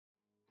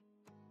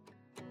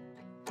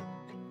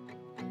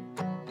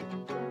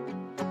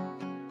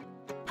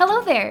Hello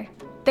there!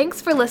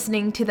 Thanks for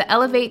listening to the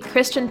Elevate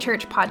Christian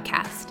Church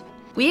podcast.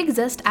 We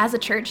exist as a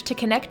church to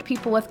connect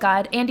people with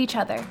God and each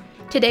other.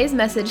 Today's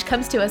message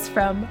comes to us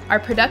from our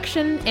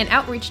production and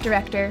outreach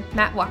director,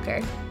 Matt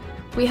Walker.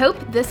 We hope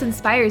this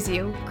inspires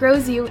you,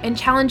 grows you, and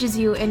challenges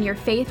you in your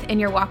faith and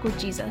your walk with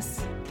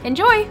Jesus.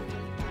 Enjoy!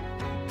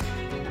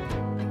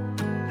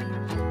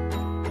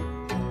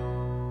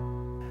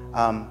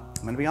 I'm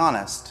going to be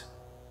honest.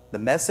 The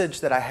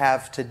message that I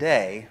have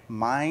today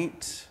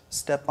might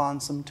step on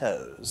some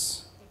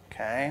toes,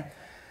 okay?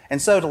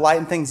 And so to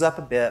lighten things up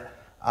a bit,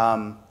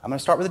 I'm going to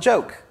start with a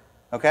joke,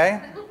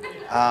 okay?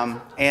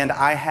 And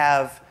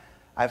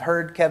I've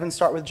heard Kevin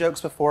start with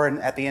jokes before, and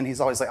at the end he's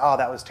always like, oh,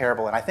 that was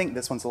terrible. And I think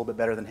this one's a little bit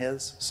better than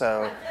his,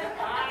 so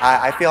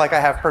I feel like I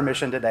have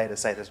permission today to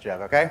say this joke,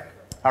 okay?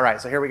 All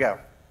right, so here we go.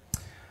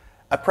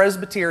 A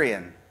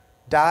Presbyterian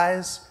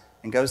dies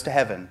and goes to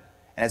heaven,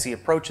 and as he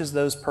approaches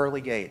those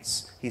pearly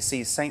gates, he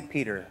sees St.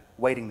 Peter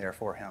waiting there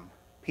for him.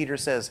 Peter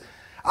says,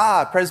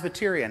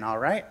 Presbyterian, all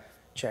right,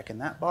 checking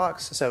that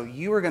box. So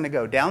you are going to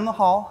go down the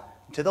hall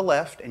to the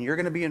left, and you're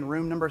going to be in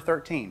room number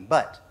 13.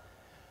 But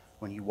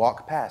when you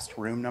walk past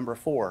room number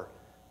 4,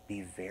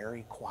 be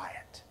very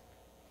quiet.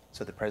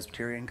 So the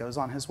Presbyterian goes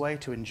on his way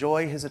to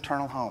enjoy his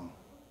eternal home.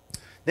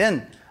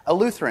 Then a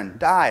Lutheran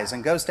dies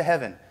and goes to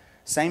heaven.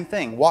 Same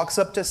thing, walks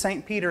up to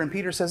St. Peter, and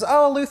Peter says,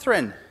 oh,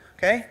 Lutheran,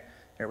 okay,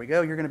 there we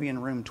go. You're going to be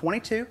in room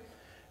 22. You're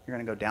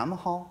going to go down the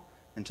hall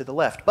and to the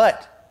left.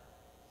 But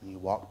when you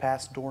walk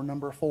past door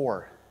number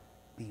 4,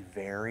 be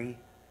very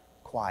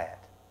quiet.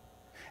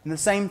 And the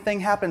same thing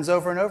happens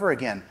over and over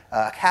again.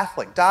 A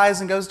Catholic dies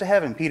and goes to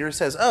heaven. Peter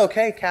says, oh,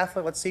 okay,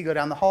 Catholic, let's see, go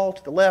down the hall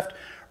to the left,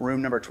 room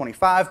number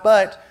 25.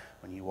 But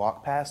when you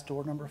walk past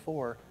door number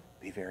 4,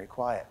 be very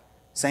quiet.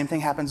 Same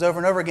thing happens over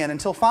and over again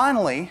until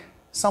finally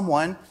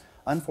someone,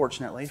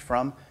 unfortunately,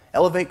 from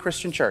Elevate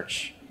Christian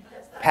Church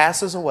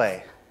passes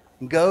away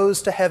and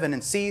goes to heaven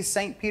and sees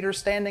St. Peter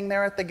standing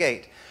there at the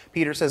gate.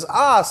 Peter says,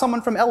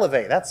 someone from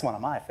Elevate. That's one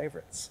of my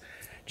favorites.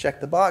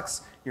 Check the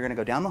box. You're going to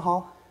go down the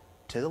hall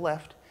to the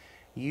left.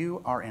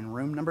 You are in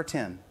room number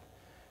 10.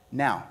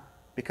 Now,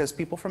 because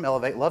people from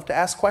Elevate love to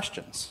ask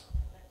questions,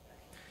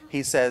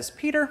 he says,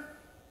 Peter,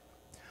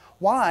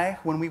 why,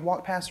 when we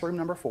walk past room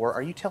number 4,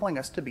 are you telling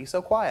us to be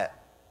so quiet?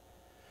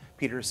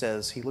 Peter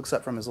says, he looks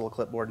up from his little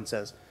clipboard and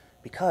says,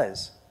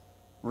 because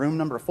room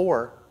number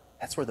 4,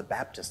 that's where the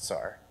Baptists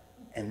are,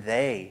 and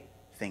they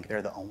think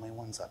they're the only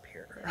ones up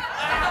here.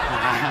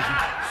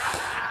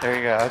 There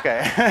you go.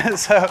 Okay.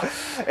 So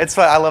it's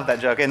fun. I love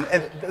that joke.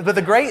 But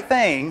the great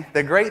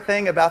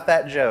thing about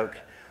that joke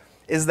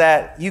is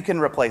that you can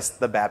replace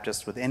the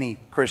Baptist with any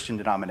Christian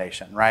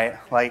denomination, right?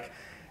 Like,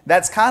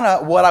 that's kind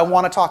of what I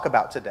want to talk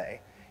about today,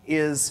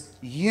 is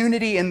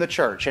unity in the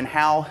church, and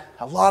how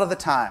a lot of the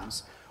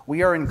times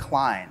we are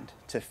inclined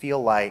to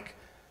feel like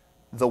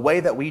the way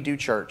that we do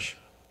church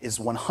is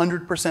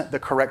 100% the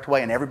correct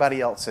way and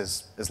everybody else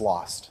is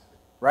lost,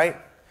 right?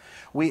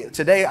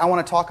 Today I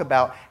want to talk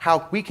about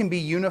how we can be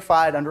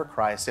unified under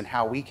Christ and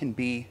how we can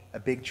be a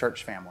big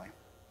church family.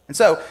 And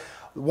so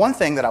one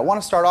thing that I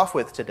want to start off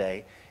with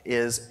today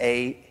is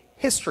a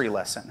history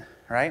lesson,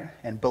 right?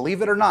 And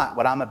believe it or not,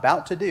 what I'm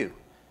about to do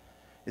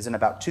is in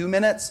about 2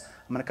 minutes,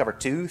 I'm going to cover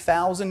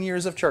 2,000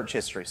 years of church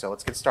history. So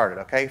let's get started,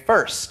 okay?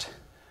 First,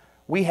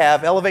 we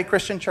have Elevate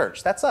Christian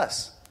Church. That's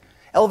us.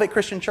 Elevate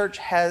Christian Church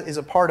is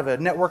a part of a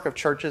network of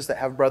churches that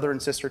have brother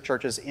and sister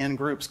churches in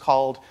groups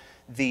called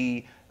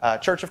the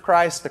Church of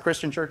Christ, the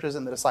Christian Churches,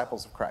 and the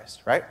Disciples of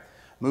Christ, right?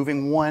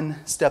 Moving one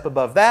step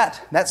above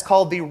that, that's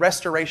called the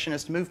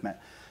Restorationist movement.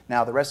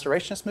 Now, the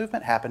Restorationist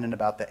movement happened in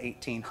about the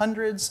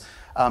 1800s.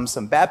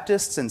 Some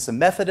Baptists and some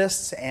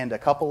Methodists and a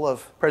couple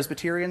of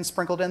Presbyterians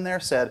sprinkled in there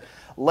said,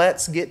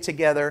 let's get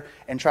together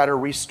and try to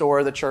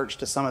restore the church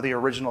to some of the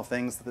original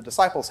things that the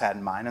disciples had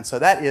in mind. And so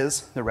that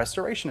is the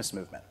Restorationist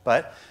movement.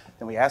 But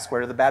then we ask,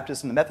 where do the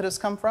Baptists and the Methodists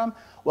come from?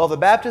 Well, the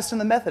Baptists and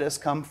the Methodists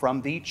come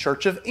from the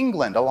Church of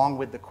England, along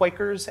with the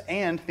Quakers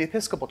and the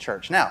Episcopal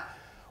Church. Now,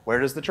 where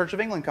does the Church of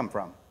England come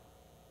from?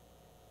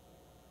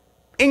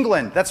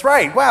 England, that's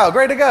right. Wow,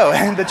 great to go.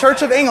 And the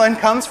Church of England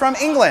comes from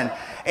England.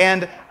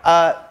 And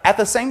at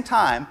the same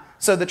time,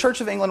 so the Church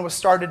of England was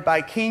started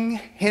by King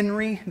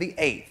Henry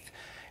VIII.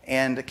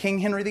 And King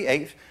Henry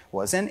VIII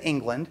was in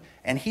England,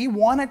 and he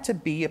wanted to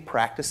be a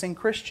practicing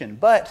Christian.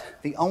 But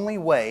the only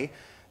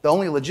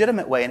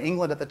legitimate way in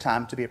England at the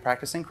time to be a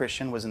practicing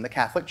Christian was in the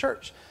Catholic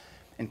Church.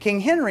 And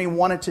King Henry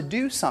wanted to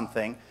do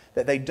something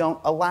that they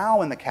don't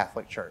allow in the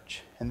Catholic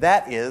Church. And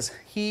that is,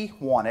 he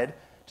wanted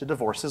to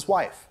divorce his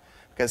wife,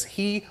 because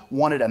he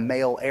wanted a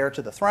male heir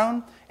to the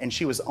throne, and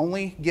she was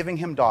only giving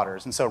him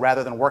daughters. And so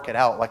rather than work it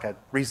out like a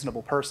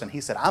reasonable person, he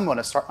said, I'm going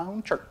to start my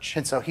own church.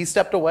 And so he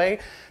stepped away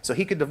so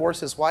he could divorce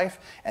his wife,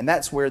 and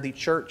that's where the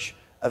Church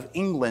of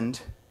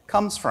England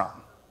comes from.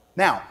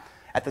 Now,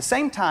 At the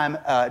same time,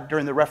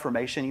 during the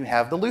Reformation, you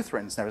have the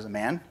Lutherans. There was a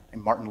man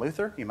named Martin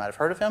Luther. You might have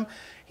heard of him.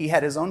 He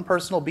had his own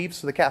personal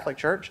beefs with the Catholic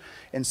Church,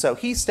 and so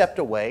he stepped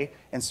away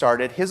and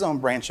started his own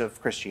branch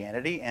of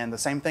Christianity, and the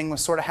same thing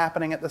was sort of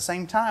happening at the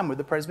same time with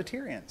the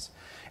Presbyterians.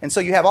 And so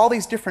you have all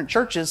these different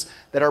churches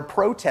that are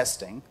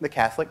protesting the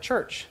Catholic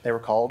Church. They were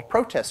called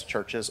protest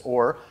churches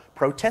or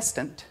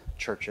Protestant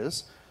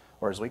churches,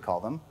 or as we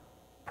call them,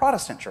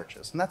 Protestant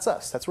churches. And that's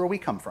us. That's where we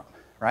come from,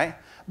 right?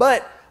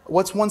 But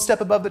what's one step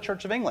above the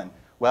Church of England?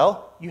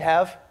 Well, you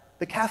have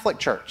the Catholic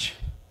Church.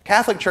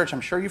 Catholic Church,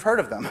 I'm sure you've heard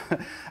of them.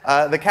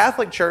 The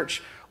Catholic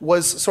Church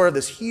was sort of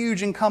this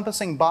huge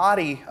encompassing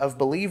body of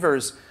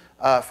believers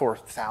for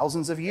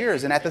thousands of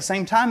years. And at the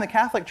same time the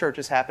Catholic Church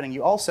is happening,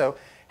 you also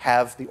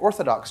have the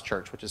Orthodox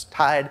Church, which is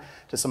tied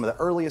to some of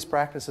the earliest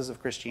practices of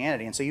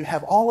Christianity. And so you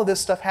have all of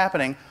this stuff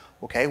happening.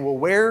 Okay, well,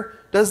 where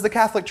does the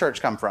Catholic Church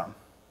come from?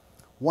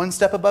 One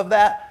step above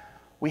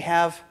that, we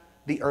have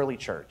the early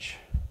church,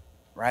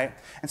 right?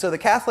 And so the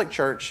Catholic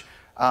Church,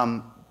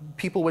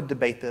 people would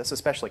debate this,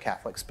 especially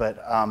Catholics, but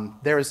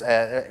there's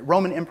a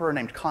Roman emperor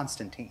named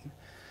Constantine.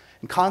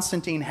 And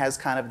Constantine has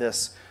kind of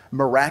this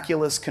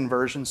miraculous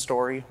conversion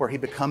story where he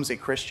becomes a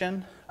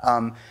Christian.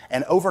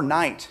 And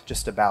overnight,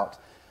 just about,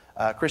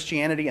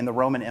 Christianity in the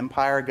Roman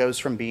Empire goes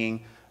from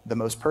being the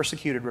most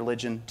persecuted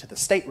religion to the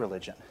state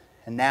religion.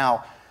 And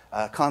now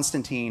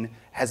Constantine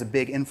has a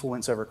big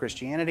influence over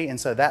Christianity, and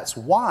so that's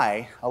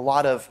why a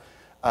lot of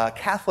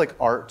Catholic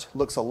art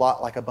looks a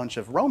lot like a bunch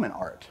of Roman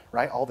art,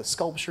 right? All the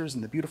sculptures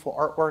and the beautiful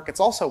artwork. It's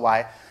also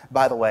why,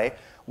 by the way,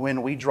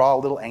 when we draw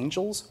little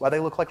angels, why they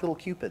look like little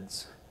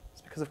cupids.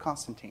 It's because of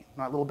Constantine,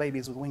 not little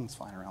babies with wings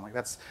flying around. Like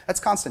that's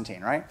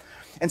Constantine, right?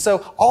 And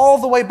so all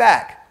the way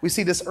back, we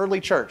see this early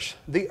church.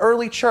 The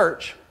early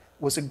church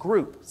was a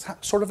group,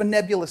 sort of a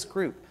nebulous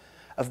group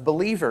of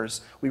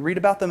believers. We read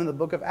about them in the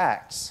book of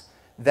Acts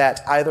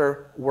that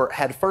either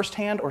had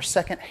firsthand or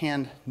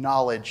secondhand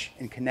knowledge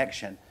and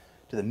connection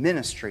to the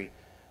ministry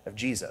of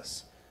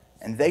Jesus.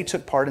 And they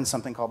took part in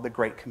something called the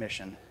Great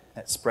Commission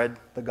that spread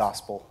the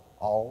gospel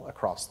all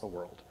across the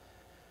world.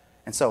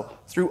 And so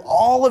through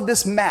all of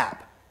this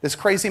map, this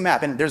crazy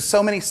map, and there's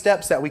so many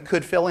steps that we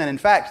could fill in. In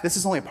fact, this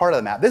is only a part of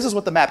the map. This is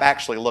what the map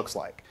actually looks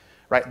like,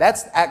 right?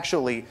 That's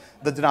actually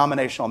the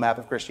denominational map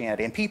of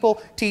Christianity. And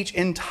people teach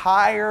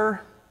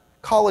entire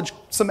college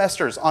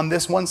semesters on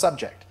this one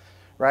subject,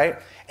 right?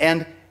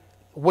 And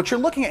what you're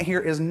looking at here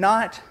is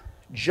not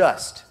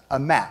just a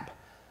map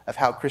of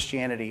how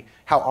Christianity,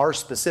 how our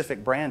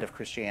specific brand of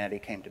Christianity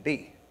came to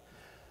be.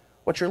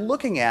 What you're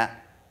looking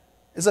at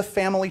is a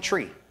family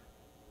tree,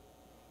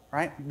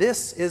 right?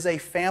 This is a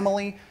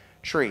family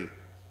tree.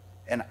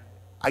 And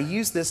I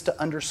use this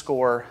to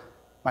underscore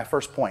my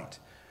first point,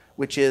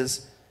 which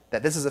is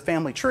that this is a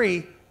family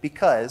tree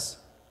because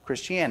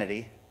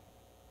Christianity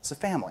is a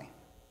family,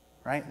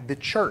 right? The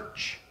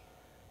church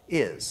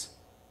is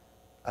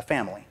a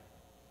family.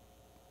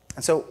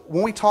 And so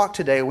when we talk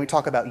today, when we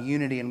talk about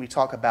unity and we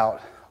talk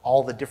about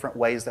all the different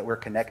ways that we're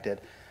connected,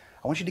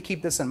 I want you to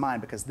keep this in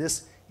mind because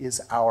this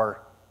is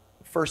our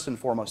first and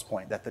foremost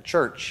point, that the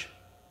church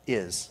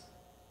is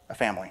a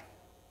family.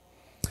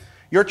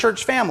 Your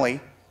church family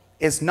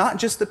is not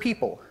just the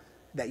people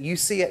that you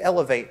see at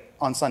Elevate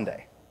on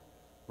Sunday,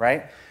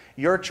 right?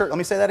 Your church, let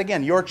me say that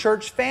again. Your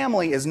church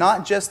family is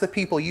not just the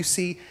people you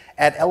see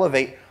at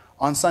Elevate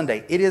on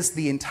Sunday. It is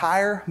the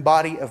entire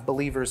body of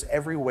believers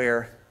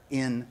everywhere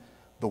in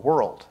the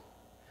world.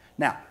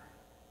 Now,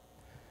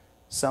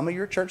 some of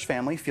your church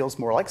family feels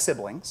more like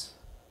siblings.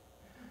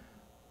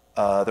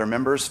 Their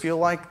members feel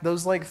like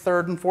those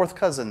third and fourth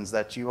cousins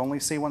that you only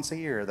see once a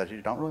year, that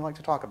you don't really like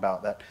to talk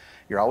about, that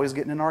you're always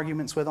getting in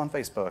arguments with on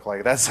Facebook.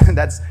 Like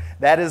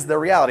that is the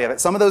reality of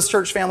it. Some of those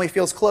church family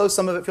feels close,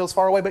 some of it feels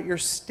far away, but you're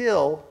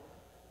still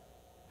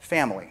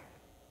family,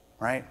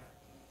 right?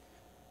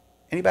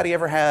 Anybody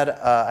ever had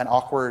an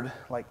awkward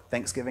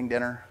Thanksgiving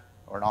dinner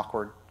or an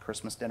awkward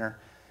Christmas dinner?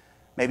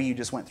 Maybe you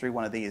just went through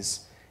one of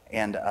these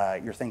and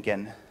you're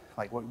thinking,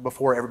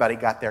 before everybody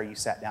got there, you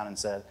sat down and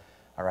said,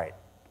 all right,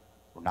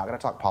 we're not going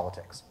to talk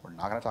politics. We're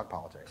not going to talk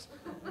politics.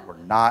 We're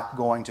not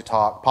going to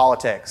talk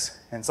politics.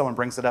 And someone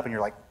brings it up and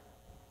you're like,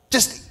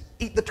 just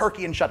eat the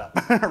turkey and shut up,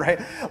 right?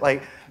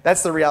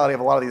 That's the reality of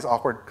a lot of these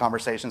awkward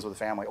conversations with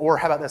family. Or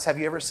how about this? Have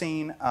you ever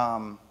seen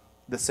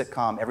the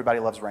sitcom Everybody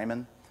Loves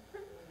Raymond?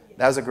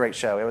 That was a great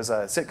show. It was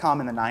a sitcom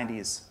in the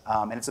 90s,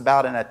 and it's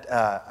about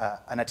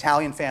an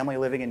Italian family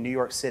living in New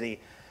York City.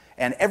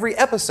 And every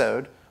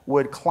episode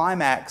would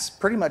climax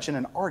pretty much in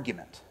an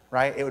argument,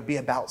 right? It would be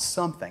about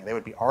something. They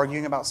would be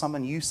arguing about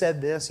something. You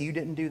said this, you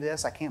didn't do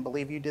this, I can't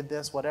believe you did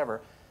this,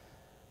 whatever.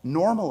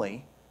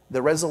 Normally,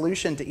 the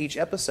resolution to each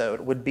episode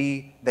would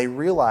be they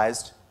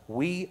realized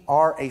we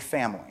are a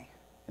family.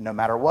 And no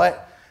matter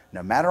what,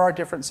 no matter our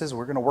differences,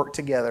 we're going to work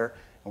together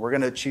and we're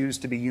going to choose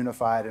to be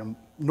unified. And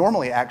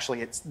normally,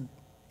 actually, it's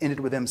ended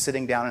with them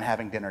sitting down and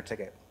having dinner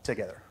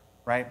together,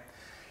 right?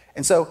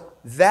 And so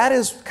that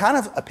is kind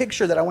of a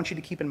picture that I want you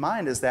to keep in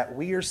mind, is that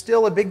we are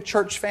still a big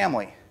church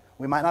family.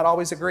 We might not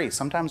always agree.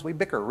 Sometimes we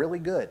bicker really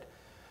good.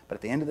 But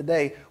at the end of the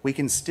day, we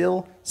can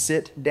still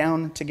sit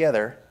down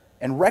together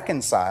and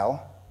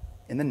reconcile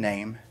in the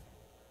name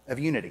of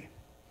unity.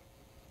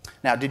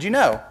 Now, did you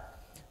know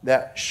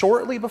that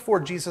shortly before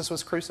Jesus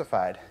was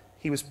crucified,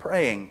 he was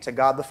praying to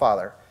God the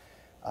Father,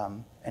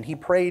 and he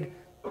prayed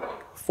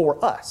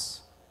for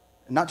us,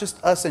 not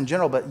just us in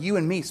general, but you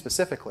and me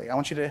specifically. I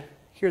want you to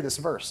hear this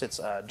verse. It's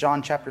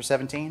John chapter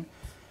 17,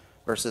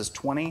 verses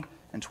 20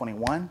 and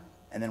 21,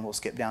 and then we'll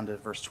skip down to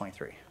verse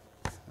 23.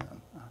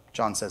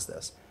 John says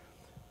this,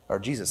 or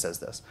Jesus says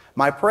this,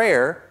 "My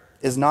prayer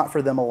is not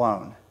for them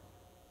alone."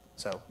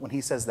 So when he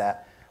says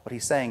that, what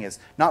he's saying is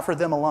not for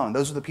them alone.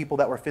 Those are the people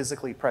that were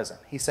physically present.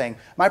 He's saying,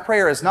 my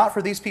prayer is not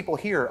for these people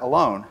here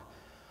alone.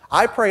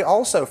 I pray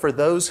also for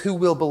those who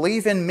will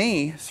believe in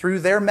me through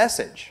their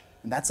message.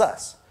 And that's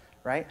us,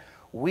 right?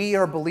 We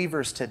are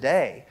believers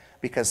today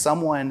because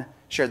someone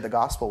shared the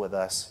gospel with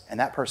us, and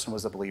that person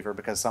was a believer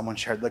because someone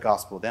shared the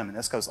gospel with them. And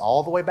this goes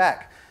all the way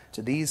back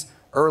to these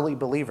early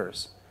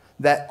believers,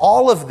 that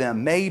all of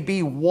them may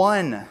be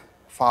one,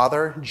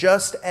 Father,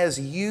 just as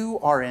you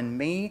are in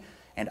me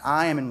and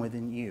I am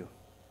within you.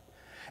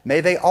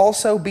 May they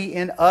also be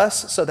in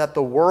us so that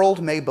the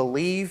world may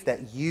believe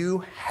that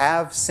you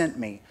have sent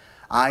me,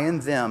 I in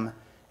them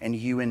and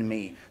you in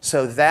me,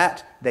 so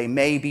that they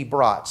may be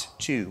brought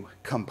to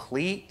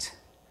complete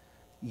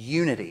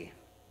unity.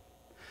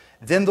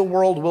 Then the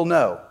world will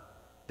know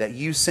that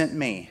you sent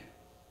me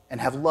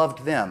and have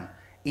loved them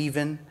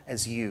even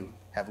as you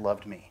have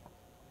loved me.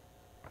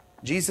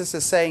 Jesus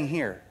is saying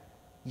here,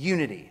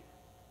 unity.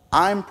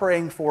 I'm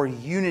praying for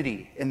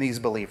unity in these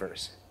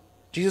believers.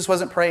 Jesus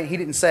wasn't praying, he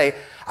didn't say,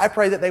 I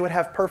pray that they would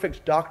have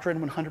perfect doctrine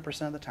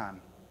 100% of the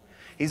time.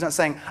 He's not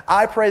saying,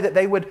 I pray that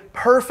they would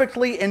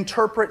perfectly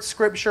interpret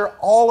Scripture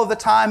all of the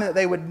time and that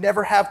they would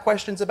never have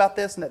questions about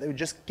this and that they would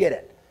just get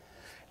it.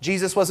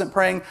 Jesus wasn't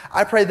praying,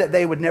 I pray that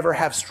they would never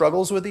have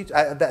struggles with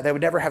that they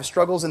would never have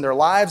struggles in their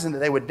lives and that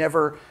they would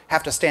never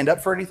have to stand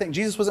up for anything.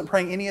 Jesus wasn't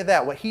praying any of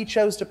that. What he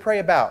chose to pray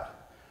about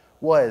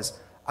was,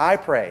 I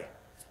pray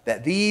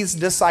that these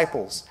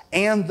disciples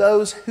and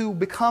those who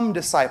become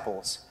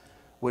disciples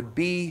would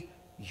be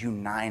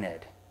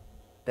united,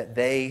 that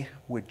they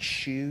would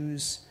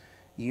choose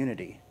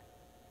unity.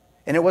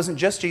 And it wasn't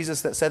just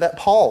Jesus that said that.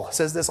 Paul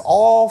says this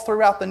all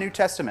throughout the New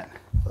Testament.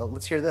 Well,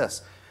 let's hear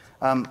this.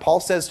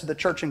 Paul says to the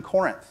church in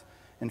Corinth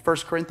in 1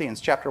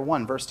 Corinthians chapter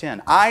 1, verse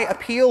 10, I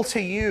appeal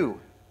to you,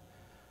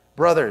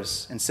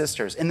 brothers and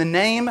sisters, in the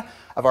name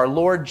of our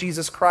Lord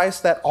Jesus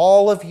Christ, that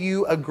all of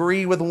you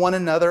agree with one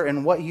another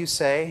in what you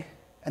say,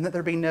 and that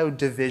there be no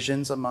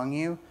divisions among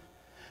you,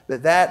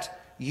 that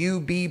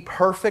you be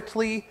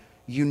perfectly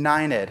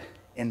united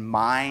in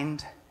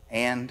mind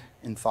and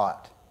in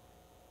thought.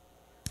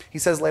 He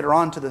says later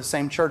on to the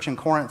same church in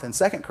Corinth in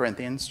 2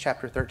 Corinthians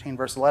chapter 13,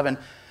 verse 11,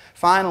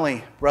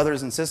 finally,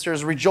 brothers and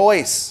sisters,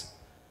 rejoice,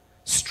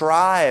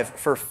 strive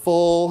for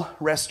full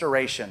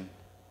restoration,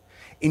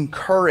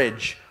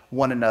 encourage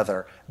one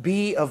another,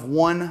 be of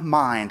one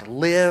mind,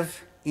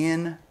 live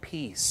in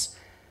peace,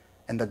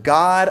 and the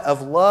God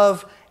of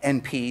love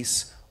and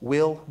peace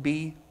will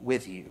be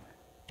with you.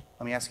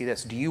 Let me ask you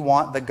this. Do you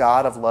want the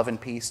God of love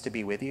and peace to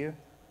be with you?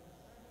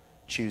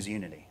 Choose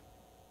unity.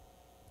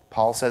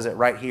 Paul says it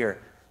right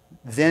here.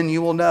 Then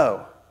you will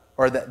know,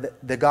 or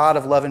that the God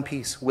of love and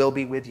peace will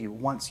be with you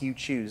once you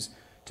choose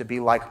to be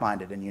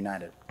like-minded and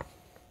united.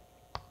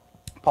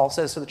 Paul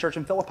says to the church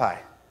in Philippi,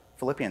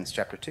 Philippians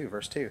chapter 2,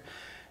 verse 2,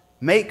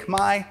 make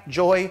my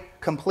joy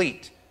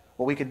complete.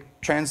 What we could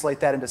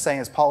translate that into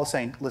saying is Paul is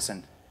saying,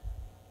 listen,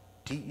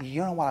 do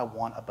you know what I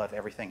want above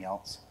everything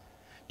else?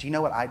 Do you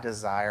know what I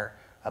desire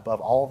above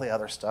all the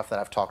other stuff that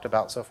I've talked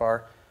about so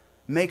far?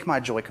 Make my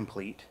joy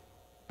complete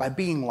by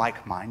being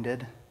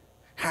like-minded,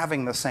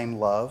 having the same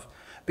love,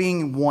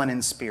 being one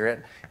in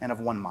spirit and of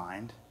one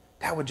mind.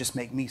 That would just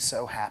make me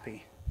so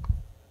happy.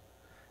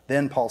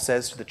 Then Paul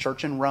says to the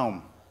church in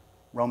Rome,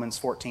 Romans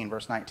 14,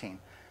 verse 19,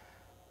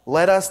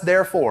 let us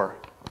therefore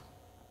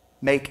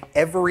make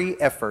every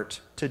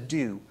effort to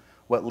do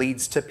what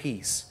leads to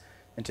peace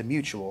and to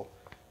mutual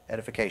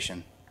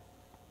edification.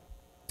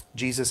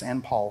 Jesus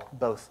and Paul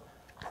both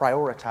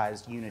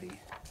prioritized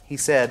unity. He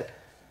said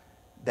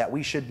that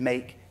we should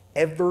make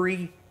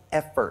every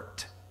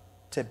effort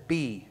to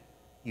be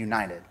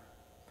united.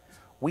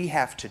 We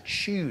have to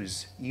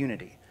choose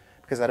unity.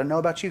 Because I don't know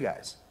about you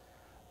guys.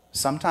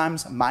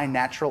 Sometimes my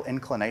natural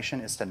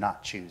inclination is to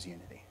not choose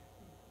unity.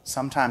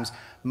 Sometimes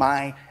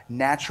my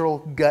natural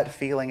gut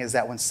feeling is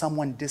that when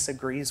someone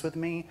disagrees with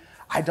me,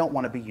 I don't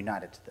want to be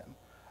united to them.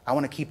 I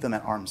want to keep them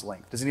at arm's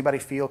length. Does anybody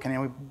feel,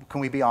 can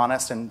we be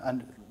honest? And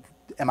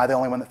am I the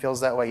only one that feels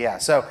that way? Yeah.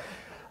 So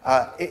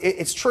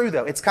it's true,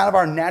 though. It's kind of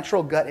our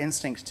natural gut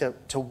instinct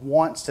to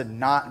want to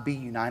not be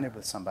united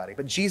with somebody.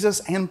 But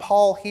Jesus and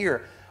Paul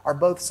here are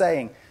both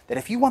saying that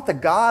if you want the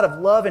God of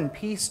love and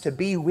peace to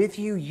be with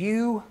you,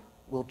 you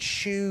will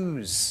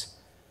choose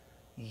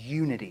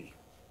unity.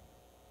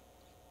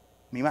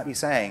 You might be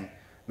saying,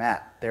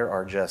 Matt, there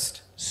are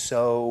just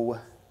so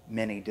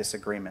many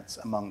disagreements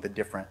among the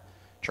different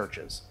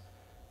churches.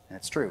 And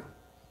it's true.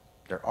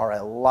 there are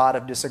a lot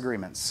of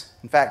disagreements.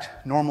 In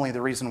fact, normally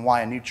the reason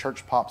why a new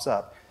church pops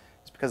up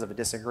is because of a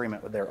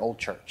disagreement with their old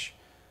church.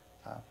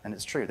 And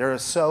it's true. There are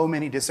so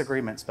many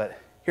disagreements, but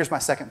here's my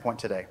second point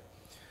today.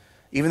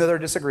 Even though there are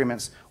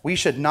disagreements, we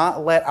should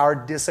not let our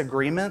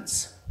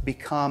disagreements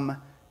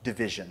become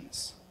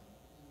divisions.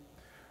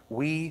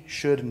 We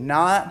should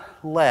not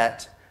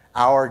let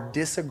our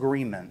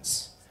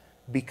disagreements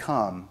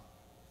become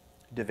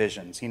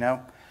divisions. You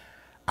know,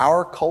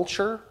 our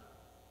culture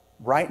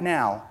right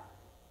now,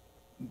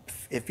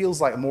 it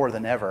feels like more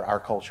than ever, our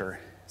culture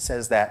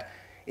says that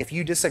if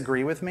you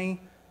disagree with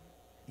me,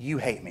 you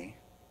hate me,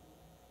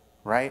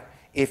 right?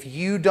 If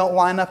you don't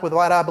line up with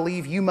what I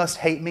believe, you must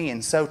hate me.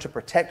 And so to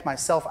protect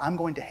myself, I'm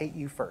going to hate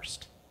you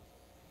first.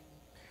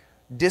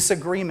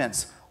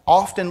 Disagreements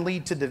often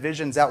lead to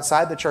divisions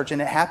outside the church,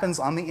 and it happens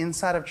on the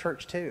inside of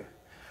church too.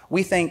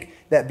 We think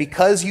that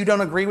because you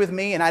don't agree with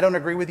me and I don't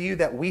agree with you,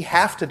 that we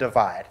have to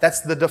divide. That's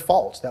the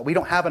default, that we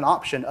don't have an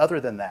option other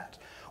than that.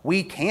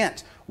 We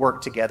can't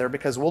work together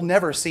because we'll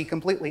never see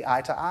completely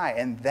eye to eye.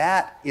 And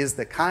that is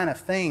the kind of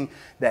thing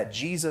that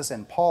Jesus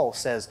and Paul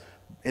says,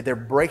 they're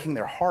breaking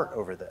their heart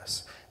over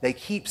this. They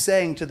keep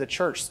saying to the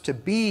church to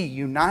be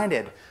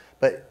united,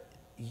 but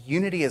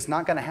unity is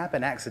not going to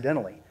happen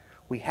accidentally.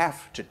 We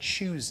have to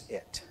choose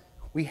it.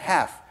 We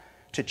have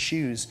to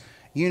choose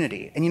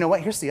unity. And you know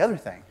what? Here's the other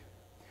thing.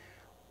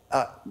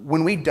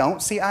 When we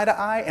don't see eye to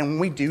eye and when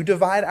we do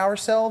divide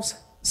ourselves,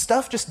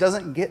 stuff just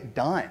doesn't get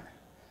done,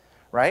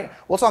 right?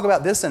 We'll talk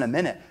about this in a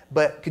minute,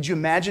 but could you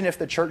imagine if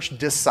the church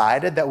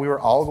decided that we were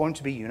all going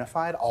to be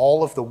unified,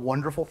 all of the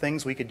wonderful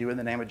things we could do in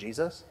the name of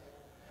Jesus?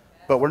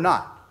 But we're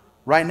not.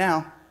 Right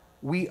now,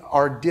 we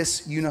are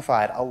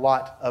disunified a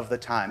lot of the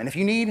time. And if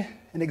you need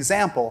an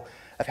example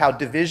of how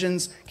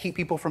divisions keep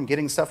people from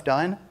getting stuff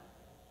done,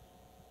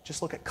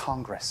 just look at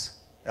Congress,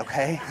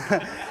 okay?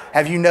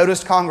 Have you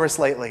noticed Congress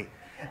lately?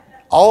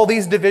 All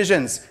these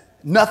divisions,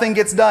 nothing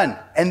gets done.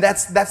 And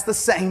that's the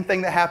same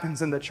thing that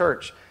happens in the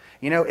church.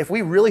 You know, if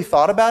we really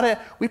thought about it,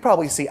 we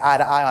probably see eye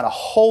to eye on a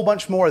whole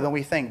bunch more than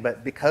we think.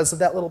 But because of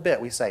that little bit,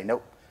 we say,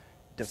 nope,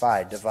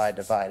 divide, divide,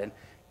 divide. And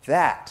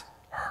that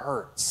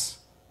hurts,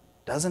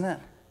 doesn't it?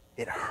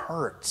 It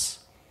hurts.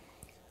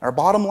 Our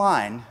bottom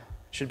line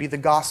should be the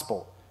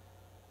gospel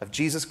of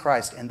Jesus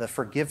Christ and the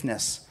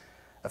forgiveness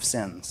of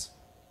sins.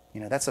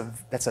 You know, that's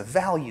a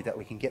value that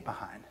we can get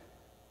behind.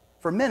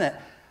 For a minute,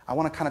 I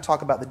want to kind of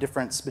talk about the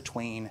difference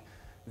between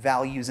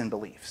values and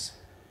beliefs,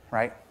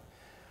 right?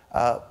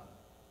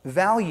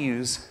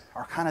 Values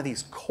are kind of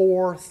these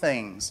core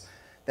things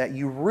that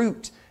you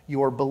root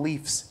your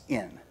beliefs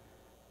in.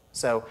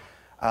 So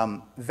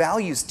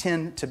values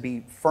tend to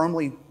be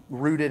firmly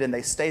rooted and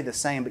they stay the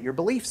same, but your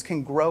beliefs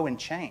can grow and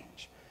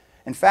change.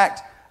 In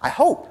fact, I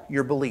hope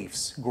your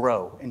beliefs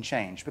grow and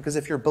change, because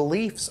if your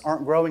beliefs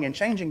aren't growing and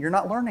changing, you're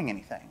not learning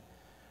anything.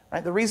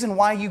 Right? The reason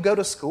why you go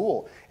to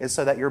school is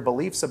so that your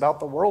beliefs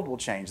about the world will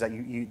change, that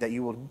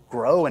you will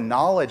grow in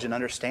knowledge and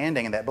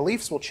understanding, and that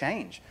beliefs will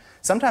change.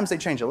 Sometimes they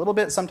change a little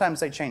bit, sometimes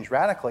they change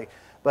radically,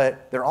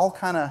 but they're all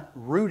kind of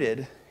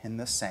rooted in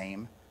the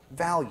same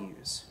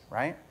values,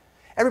 right?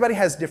 Everybody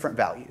has different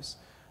values.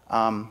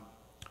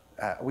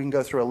 We can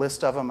go through a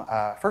list of them.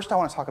 First, I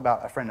want to talk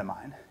about a friend of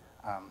mine.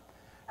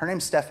 Her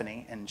name's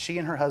Stephanie, and she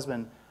and her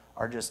husband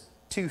are just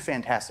two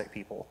fantastic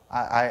people.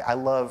 I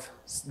love,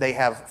 they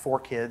have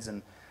 4 kids,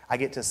 and I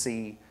get to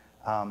see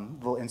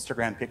little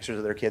Instagram pictures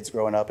of their kids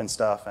growing up and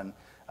stuff. And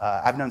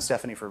I've known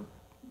Stephanie for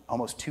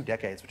almost 2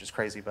 decades, which is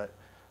crazy, but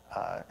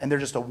and they're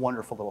just a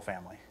wonderful little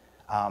family.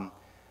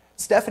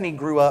 Stephanie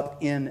grew up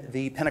in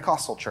the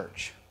Pentecostal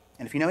church.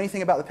 And if you know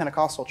anything about the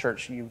Pentecostal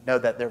church, you know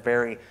that they're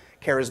very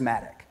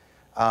charismatic.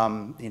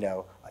 You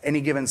know,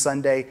 any given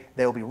Sunday,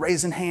 they'll be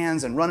raising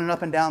hands and running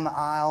up and down the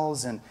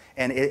aisles, and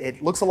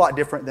it looks a lot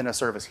different than a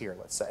service here,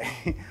 let's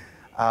say.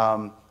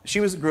 She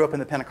grew up in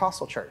the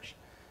Pentecostal church.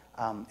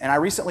 And I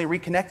recently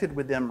reconnected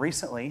with them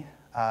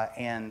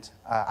and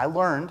I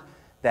learned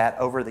that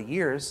over the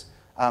years,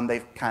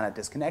 they've kind of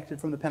disconnected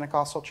from the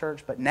Pentecostal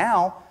church, but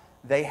now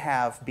they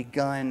have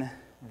begun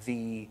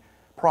the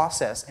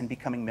process in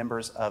becoming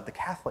members of the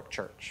Catholic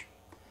Church.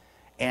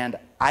 And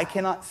I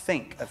cannot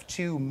think of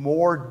 2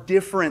 more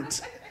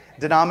different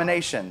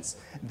denominations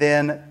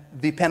than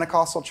the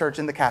Pentecostal church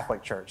and the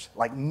Catholic church,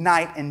 like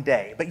night and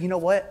day. But you know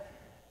what?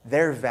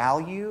 Their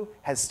value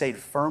has stayed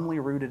firmly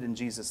rooted in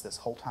Jesus this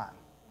whole time.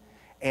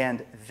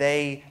 And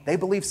they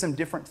believe some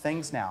different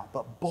things now,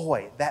 but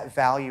boy, that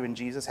value in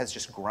Jesus has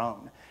just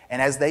grown. And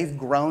as they've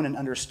grown and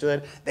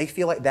understood, they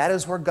feel like that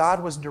is where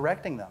God was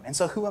directing them. And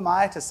so who am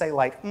I to say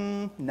like,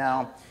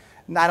 no,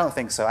 I don't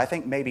think so. I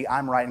think maybe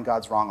I'm right and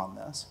God's wrong on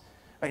this.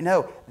 Right?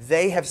 No,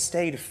 they have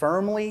stayed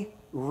firmly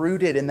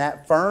rooted in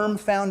that firm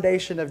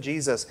foundation of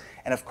Jesus.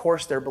 And of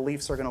course, their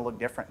beliefs are going to look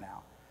different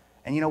now.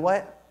 And you know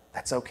what?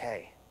 That's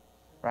okay.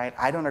 Right?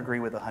 I don't agree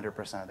with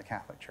 100% of the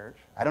Catholic Church.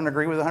 I don't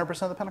agree with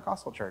 100% of the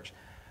Pentecostal Church.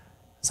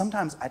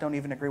 Sometimes I don't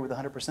even agree with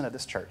 100% of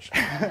this church.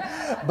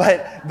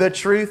 But the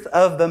truth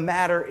of the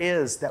matter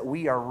is that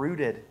we are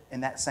rooted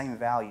in that same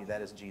value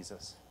that is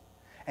Jesus.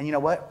 And you know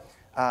what?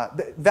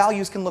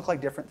 Values can look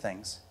like different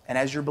things. And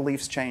as your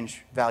beliefs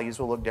change, values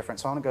will look different.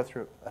 So I want to go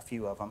through a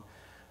few of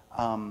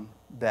them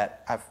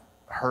that I've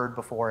heard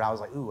before. And I was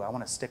like, ooh, I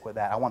want to stick with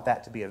that. I want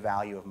that to be a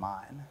value of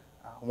mine.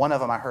 One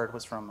of them I heard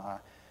was from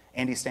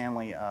Andy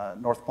Stanley,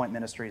 North Point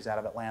Ministries out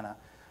of Atlanta.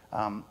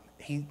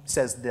 He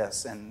says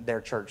this, and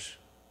their church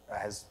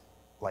has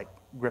like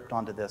gripped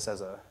onto this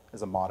as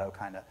a motto,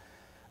 kind of.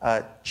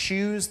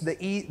 Choose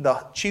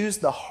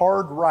the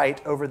hard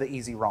right over the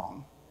easy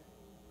wrong.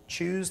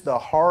 Choose the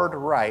hard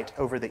right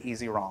over the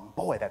easy wrong.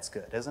 Boy, that's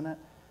good, isn't it?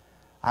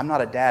 I'm not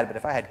a dad, but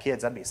if I had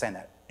kids, I'd be saying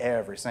that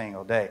every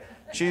single day.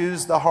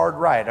 Choose the hard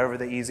right over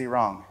the easy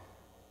wrong.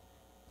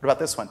 What about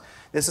this one?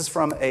 This is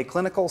from a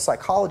clinical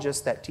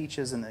psychologist that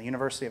teaches in the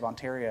University of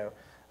Ontario.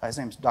 His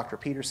name's Dr.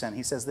 Peterson.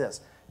 He says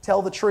this: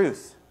 tell the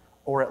truth,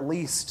 or at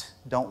least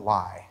don't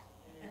lie.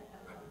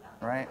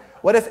 Right?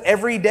 What if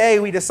every day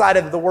we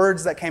decided the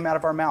words that came out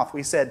of our mouth,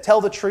 we said,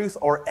 tell the truth,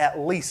 or at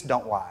least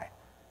don't lie?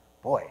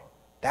 Boy,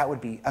 that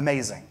would be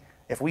amazing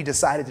if we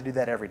decided to do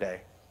that every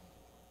day.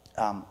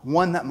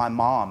 One that my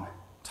mom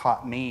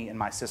taught me and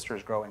my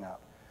sisters growing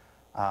up,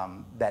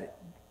 that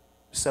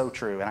so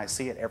true, and I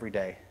see it every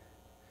day.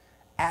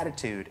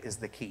 Attitude is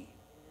the key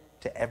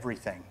to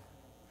everything.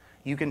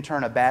 You can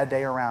turn a bad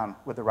day around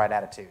with the right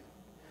attitude.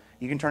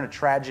 You can turn a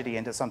tragedy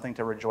into something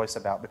to rejoice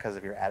about because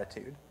of your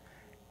attitude.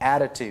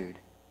 Attitude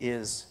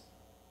is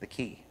the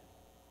key.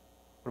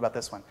 What about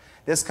this one?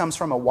 This comes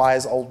from a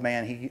wise old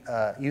man. He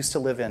used to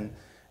live in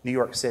New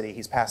York City.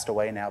 He's passed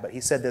away now, but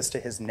he said this to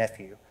his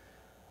nephew: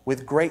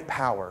 with great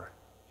power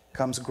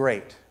comes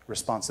great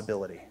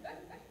responsibility.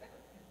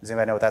 Does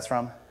anybody know what that's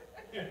from?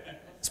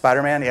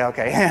 Spider-Man? Yeah,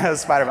 okay.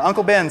 Spider-Man.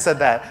 Uncle Ben said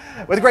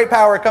that. With great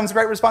power comes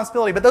great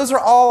responsibility. But those are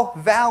all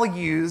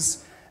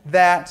values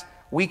that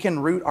we can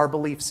root our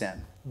beliefs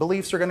in.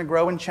 Beliefs are going to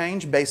grow and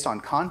change based on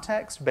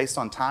context, based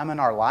on time in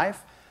our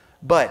life.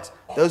 But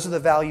those are the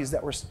values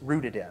that we're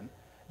rooted in.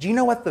 Do you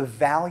know what the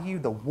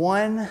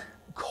one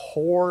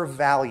core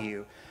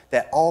value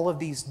that all of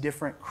these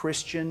different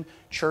Christian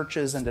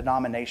churches and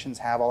denominations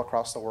have all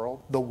across the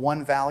world? The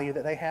one value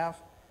that they have?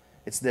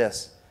 It's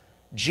this: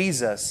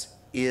 Jesus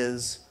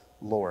is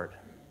Lord.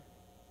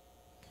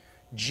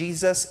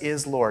 Jesus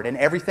is Lord, and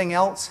everything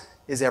else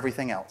is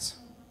everything else.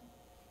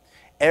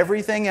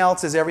 Everything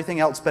else is everything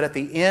else, but at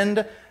the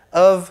end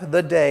of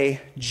the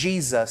day,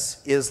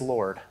 Jesus is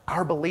Lord.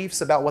 Our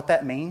beliefs about what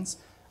that means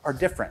are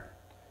different,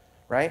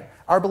 right?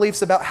 Our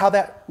beliefs about how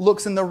that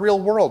looks in the real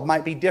world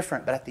might be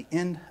different, but at the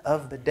end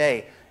of the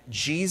day,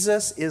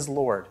 Jesus is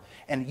Lord.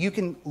 And you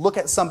can look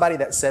at somebody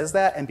that says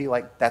that and be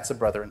like, that's a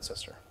brother and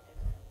sister.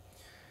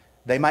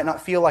 They might not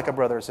feel like a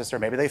brother or sister.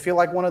 Maybe they feel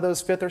like one of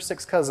those 5th or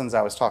 6th cousins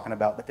I was talking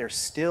about, but they're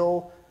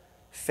still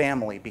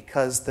family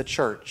because the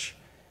church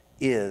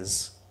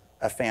is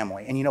a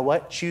family. And you know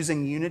what?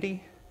 Choosing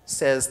unity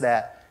says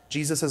that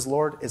Jesus is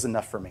Lord is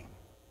enough for me.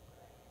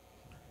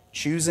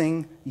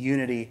 Choosing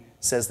unity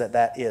says that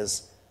that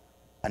is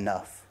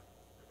enough.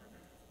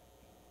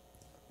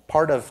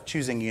 Part of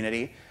choosing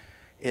unity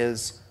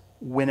is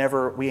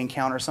whenever we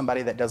encounter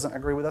somebody that doesn't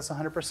agree with us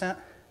 100%,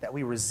 that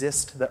we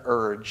resist the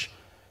urge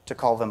to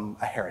call them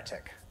a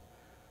heretic,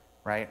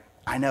 right?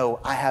 I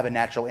know I have a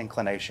natural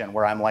inclination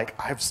where I'm like,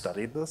 I've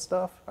studied this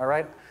stuff, all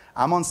right?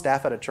 I'm on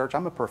staff at a church.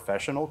 I'm a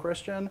professional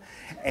Christian,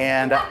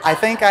 and I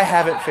think I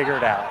have it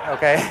figured out,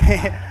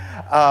 okay?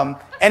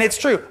 And it's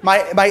true.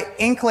 My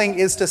inkling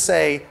is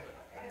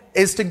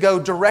to go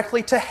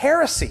directly to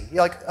heresy.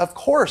 You're like, of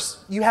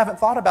course, you haven't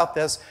thought about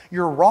this.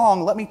 You're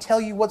wrong. Let me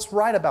tell you what's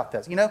right about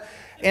this, you know?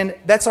 And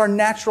that's our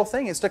natural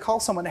thing, is to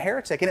call someone a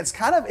heretic. And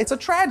it's a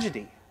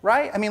tragedy,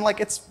 right? I mean,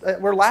 like,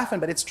 we're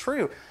laughing, but it's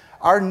true.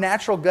 Our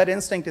natural gut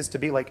instinct is to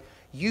be like,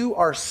 you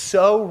are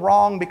so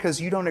wrong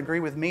because you don't agree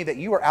with me that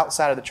you are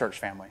outside of the church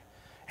family.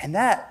 And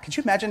could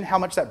you imagine how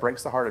much that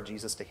breaks the heart of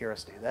Jesus to hear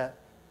us do that?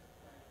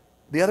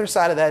 The other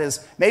side of that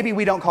is, maybe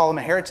we don't call them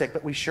a heretic,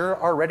 but we sure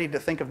are ready to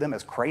think of them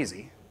as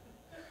crazy.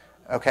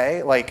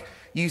 Okay? Like,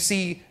 you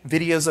see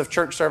videos of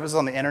church services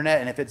on the internet,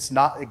 and if it's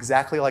not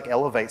exactly like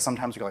Elevate,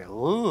 sometimes you're like,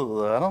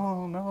 ooh, I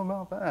don't know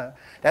about that.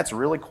 That's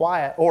really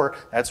quiet, or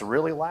that's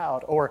really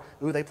loud, or,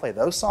 ooh, they play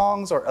those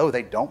songs, or, oh,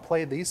 they don't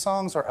play these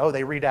songs, or, oh,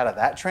 they read out of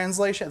that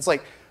translation. It's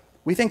like,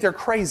 we think they're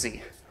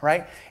crazy,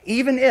 right?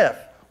 Even if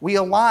we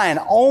align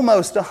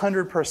almost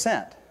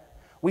 100%,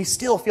 we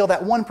still feel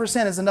that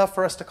 1% is enough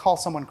for us to call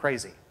someone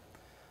crazy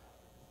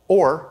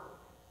or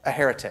a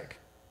heretic.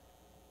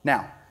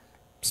 Now,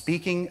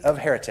 speaking of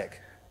heretic,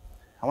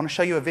 I want to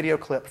show you a video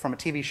clip from a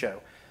TV show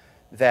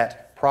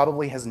that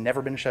probably has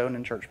never been shown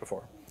in church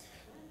before.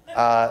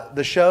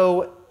 The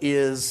show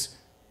is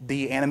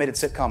the animated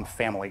sitcom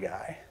Family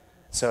Guy.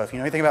 So if you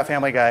know anything about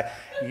Family Guy,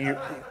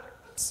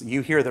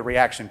 you hear the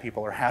reaction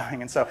people are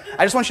having. And so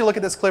I just want you to look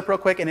at this clip real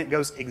quick, and it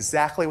goes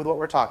exactly with what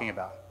we're talking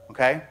about,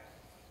 okay?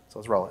 So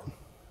let's roll it.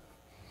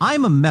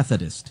 I'm a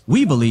Methodist.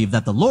 We believe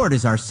that the Lord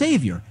is our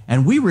Savior,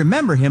 and we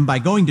remember Him by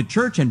going to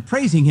church and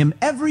praising Him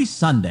every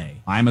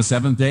Sunday. I'm a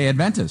Seventh-day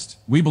Adventist.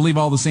 We believe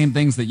all the same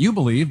things that you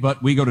believe,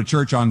 but we go to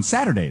church on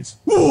Saturdays.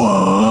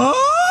 What?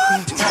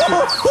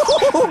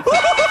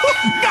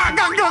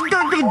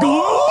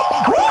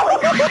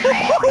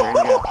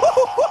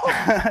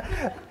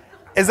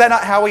 Is that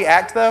not how we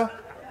act, though?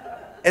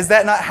 Is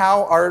that not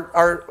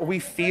how we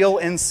feel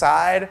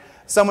inside?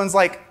 Someone's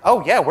like,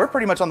 oh yeah, we're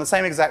pretty much on the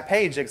same exact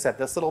page except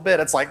this little bit.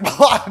 It's like,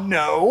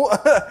 no,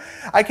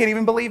 I can't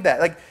even believe that.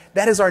 Like,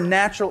 that is our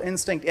natural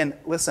instinct. And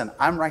listen,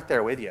 I'm right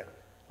there with you.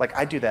 Like,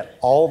 I do that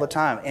all the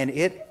time, and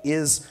it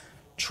is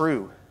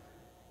true.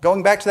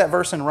 Going back to that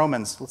verse in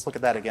Romans, let's look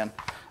at that again.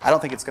 I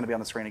don't think it's going to be on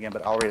the screen again,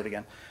 but I'll read it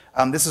again.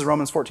 This is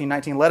Romans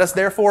 14:19. Let us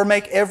therefore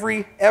make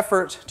every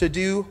effort to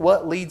do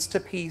what leads to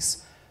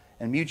peace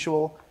and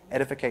mutual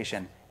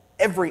edification.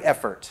 Every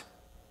effort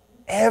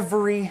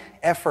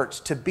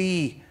to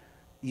be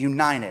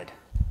united.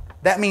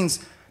 That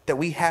means that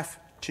we have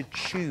to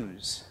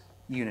choose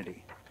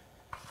unity.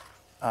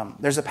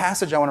 There's a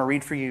passage I want to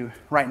read for you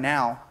right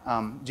now.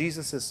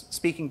 Jesus is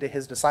speaking to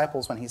his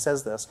disciples when he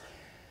says this,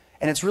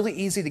 and it's really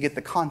easy to get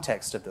the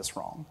context of this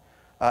wrong.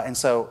 And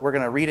so we're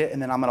going to read it,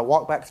 and then I'm going to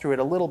walk back through it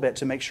a little bit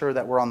to make sure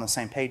that we're on the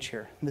same page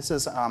here. This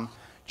is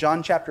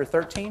John chapter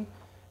 13,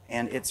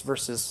 and it's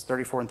verses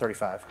 34 and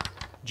 35.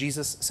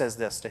 Jesus says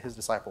this to his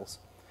disciples.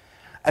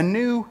 A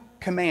new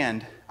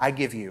command I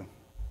give you.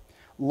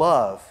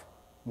 Love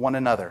one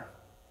another.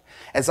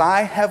 As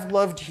I have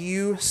loved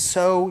you,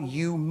 so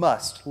you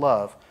must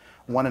love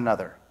one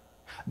another.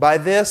 By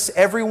this,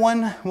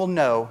 everyone will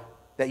know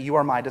that you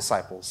are my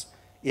disciples,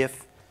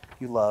 if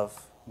you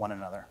love one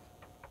another.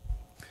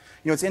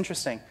 You know, it's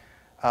interesting.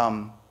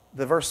 The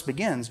verse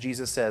begins,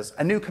 Jesus says,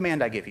 a new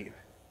command I give you.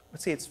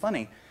 But see, it's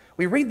funny.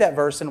 We read that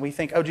verse and we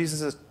think, oh,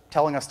 Jesus is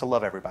telling us to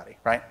love everybody,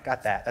 right?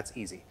 Got that. That's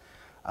easy.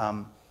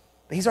 But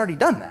he's already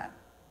done that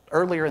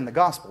earlier in the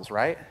Gospels,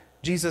 right?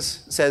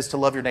 Jesus says to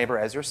love your neighbor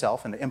as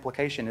yourself, and the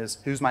implication is,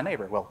 who's my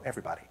neighbor? Well,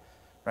 everybody,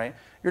 right?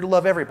 You're to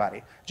love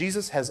everybody.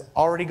 Jesus has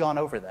already gone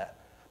over that.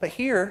 But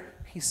here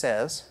he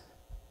says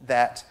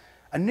that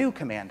a new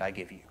command I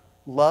give you.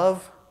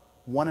 Love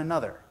one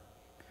another.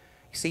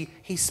 You see,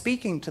 he's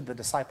speaking to the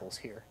disciples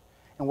here.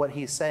 And what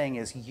he's saying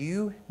is,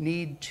 you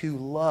need to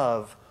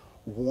love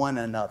one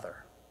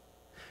another.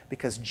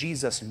 Because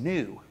Jesus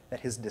knew that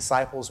his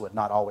disciples would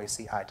not always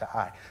see eye to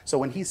eye. So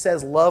when he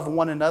says love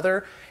one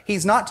another,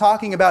 he's not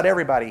talking about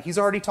everybody. He's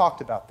already talked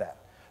about that.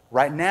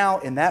 Right now,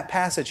 in that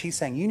passage, he's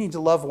saying you need to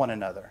love one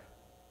another.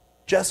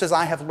 Just as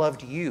I have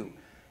loved you,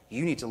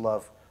 you need to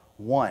love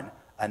one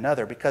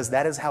another, because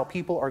that is how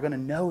people are going to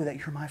know that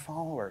you're my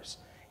followers,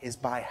 is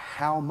by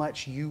how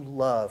much you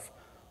love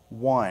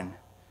one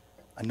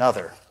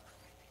another.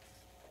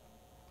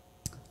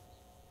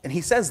 And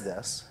he says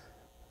this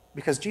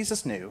because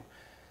Jesus knew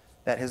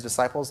that his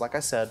disciples, like I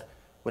said,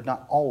 would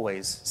not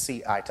always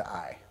see eye to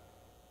eye.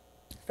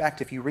 In fact,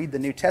 if you read the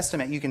New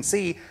Testament, you can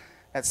see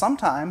that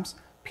sometimes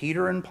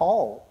Peter and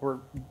Paul were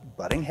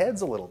butting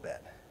heads a little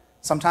bit.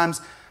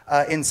 Sometimes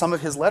in some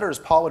of his letters,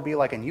 Paul would be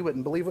like, and you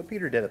wouldn't believe what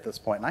Peter did at this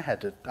point, and I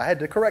had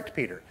to correct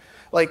Peter.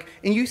 Like,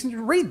 and you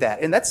can read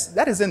that, and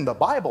that is in the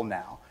Bible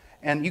now.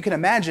 And you can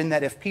imagine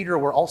that if Peter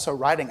were also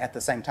writing at the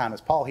same time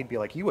as Paul, he'd be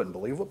like, you wouldn't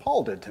believe what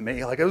Paul did to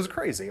me. Like, it was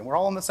crazy, and we're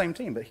all on the same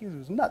team, but he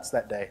was nuts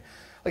that day.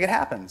 Like, it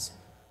happens.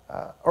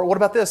 Or what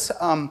about this?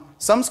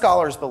 Some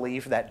scholars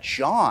believe that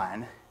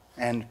John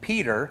and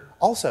Peter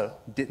also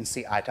didn't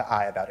see eye to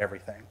eye about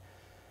everything.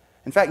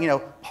 In fact,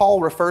 Paul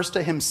refers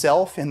to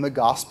himself in the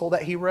gospel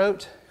that he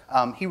wrote.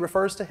 He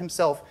refers to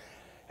himself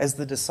as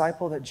the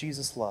disciple that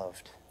Jesus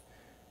loved.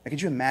 Now,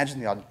 could you imagine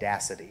the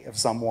audacity of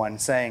someone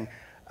saying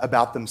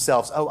about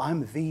themselves, oh,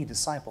 I'm the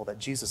disciple that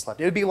Jesus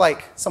loved? It would be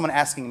like someone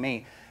asking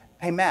me,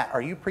 hey, Matt,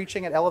 are you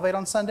preaching at Elevate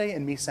on Sunday?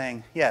 And me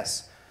saying,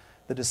 yes,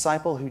 the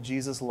disciple who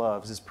Jesus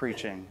loves is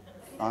preaching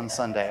on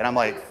Sunday. And I'm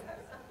like,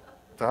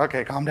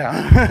 okay, calm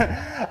down.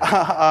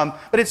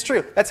 But it's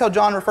true. That's how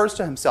John refers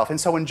to himself. And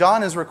so when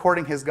John is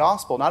recording his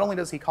gospel, not only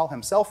does he call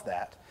himself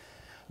that,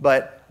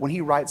 but when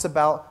he writes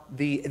about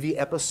the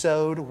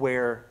episode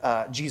where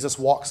Jesus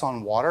walks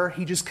on water,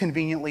 he just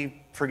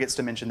conveniently forgets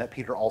to mention that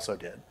Peter also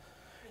did.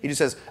 He just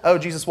says, oh,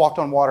 Jesus walked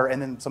on water,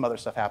 and then some other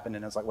stuff happened,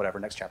 and it's like, whatever,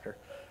 next chapter.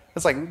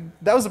 It's like,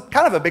 that was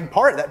kind of a big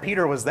part that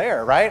Peter was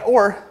there, right?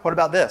 Or what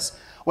about this?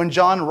 When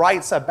John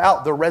writes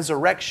about the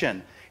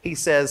resurrection, he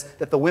says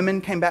that the women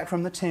came back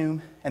from the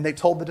tomb, and they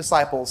told the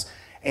disciples,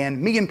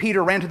 and me and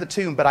Peter ran to the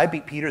tomb, but I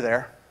beat Peter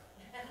there.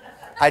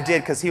 I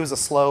did, because he was a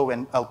slow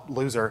and a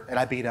loser, and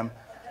I beat him.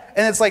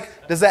 And it's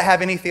like, does that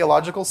have any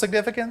theological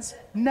significance?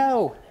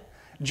 No.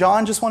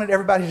 John just wanted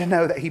everybody to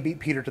know that he beat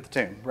Peter to the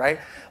tomb, right?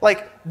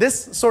 Like,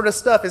 this sort of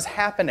stuff is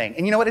happening.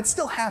 And you know what? It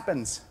still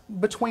happens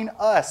between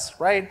us,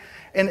 right?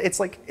 And it's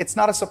like, it's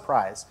not a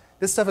surprise.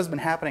 This stuff has been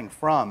happening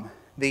from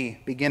the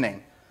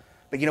beginning.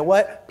 But you know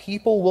what?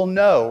 People will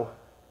know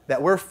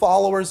that we're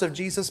followers of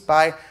Jesus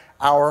by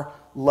our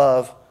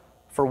love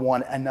for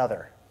one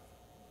another.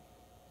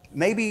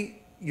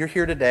 Maybe you're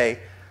here today,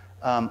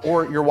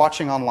 or you're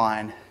watching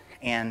online,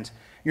 and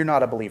you're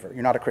not a believer.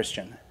 You're not a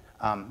Christian.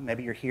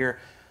 Maybe you're here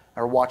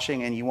or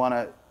watching and you want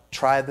to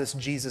try this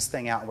Jesus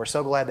thing out. And we're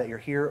so glad that you're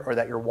here or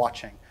that you're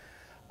watching.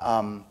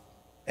 And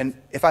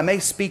if I may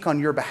speak on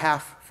your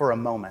behalf for a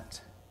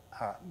moment,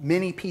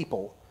 many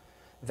people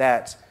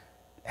that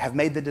have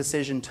made the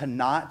decision to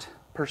not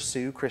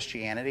pursue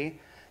Christianity,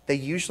 they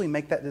usually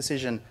make that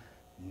decision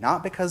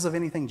not because of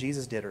anything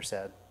Jesus did or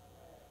said.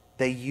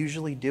 They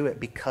usually do it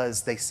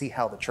because they see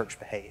how the church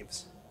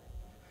behaves.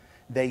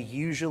 They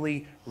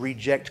usually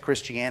reject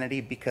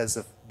Christianity because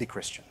of the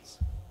Christians.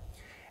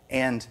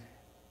 And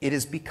it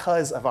is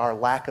because of our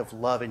lack of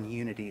love and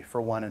unity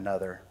for one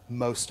another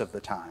most of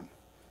the time.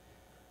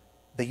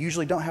 They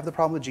usually don't have the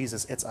problem with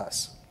Jesus, it's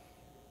us.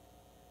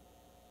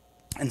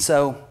 And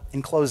so,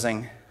 in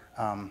closing,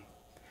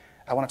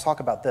 I want to talk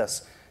about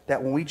this,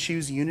 that when we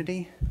choose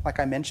unity, like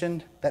I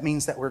mentioned, that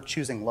means that we're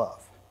choosing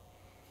love.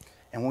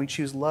 And when we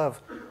choose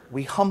love,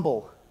 we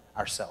humble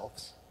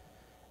ourselves.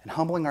 And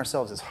humbling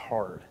ourselves is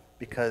hard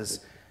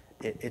because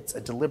it's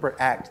a deliberate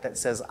act that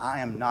says, I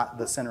am not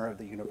the center of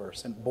the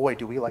universe. And boy,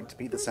 do we like to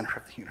be the center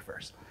of the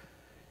universe.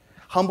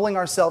 Humbling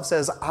ourselves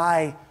says,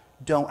 I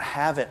don't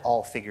have it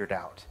all figured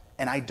out.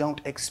 And I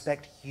don't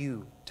expect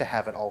you to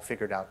have it all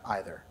figured out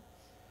either.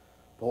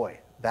 Boy,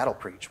 that'll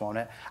preach, won't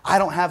it? I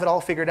don't have it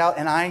all figured out,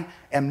 and I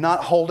am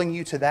not holding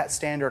you to that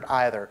standard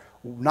either.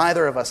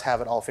 Neither of us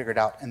have it all figured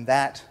out, and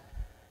that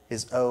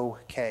is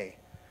okay.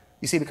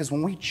 You see, because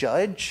when we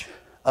judge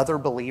other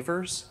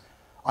believers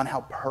on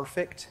how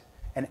perfect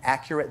and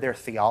accurate their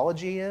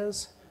theology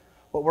is,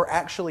 what we're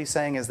actually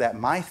saying is that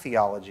my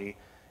theology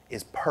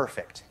is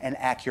perfect and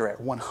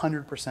accurate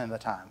 100% of the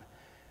time.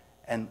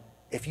 And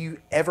if you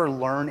ever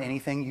learn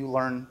anything, you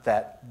learn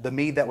that the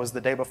me that was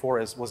the day before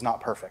was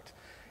not perfect.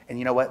 And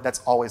you know what? That's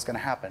always going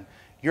to happen.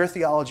 Your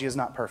theology is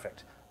not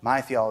perfect.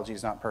 My theology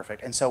is not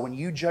perfect. And so when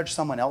you judge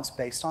someone else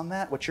based on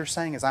that, what you're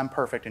saying is I'm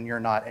perfect and you're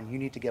not, and you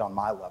need to get on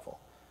my level.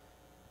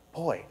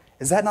 Boy,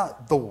 is that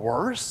not the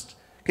worst?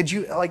 Could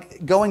you,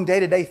 like, going day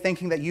to day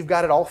thinking that you've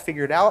got it all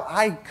figured out?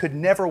 I could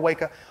never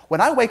wake up.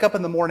 When I wake up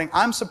in the morning,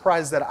 I'm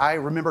surprised that I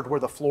remembered where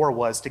the floor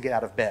was to get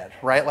out of bed,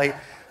 right? Like,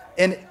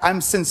 and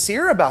I'm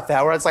sincere about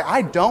that, where it's like,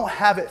 I don't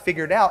have it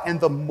figured out. And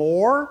the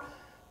more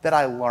that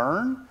I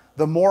learn,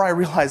 the more I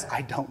realize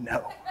I don't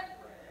know.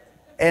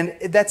 And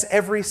that's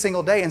every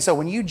single day. And so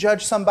when you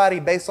judge somebody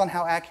based on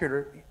how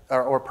accurate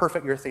or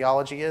perfect your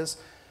theology is,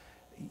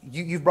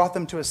 you've brought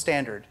them to a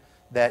standard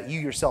that you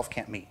yourself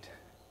can't meet,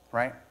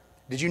 right?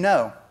 Did you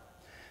know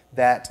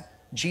that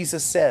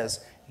Jesus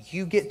says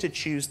you get to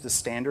choose the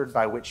standard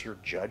by which you're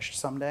judged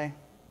someday?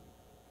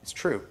 It's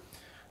true.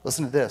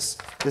 Listen to this.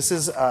 This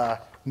is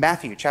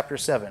Matthew chapter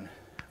 7,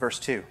 verse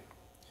 2.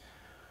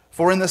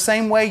 For in the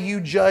same way you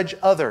judge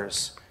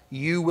others,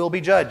 you will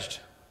be judged.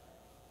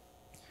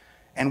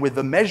 And with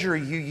the measure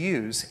you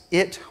use,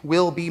 it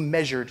will be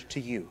measured to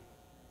you.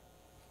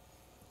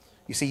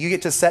 You see, you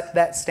get to set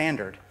that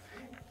standard.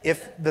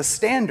 If the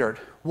standard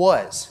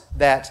was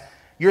that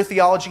your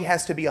theology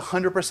has to be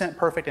 100%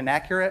 perfect and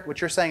accurate, what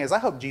you're saying is, I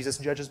hope Jesus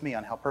judges me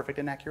on how perfect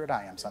and accurate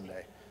I am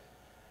someday.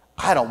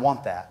 I don't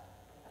want that.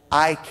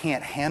 I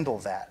can't handle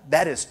that.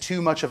 That is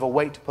too much of a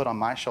weight to put on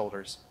my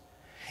shoulders.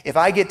 If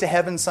I get to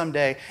heaven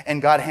someday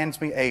and God hands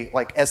me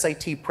a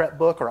SAT prep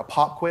book or a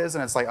pop quiz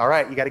and it's like, all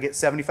right, you got to get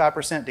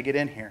 75% to get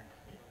in here.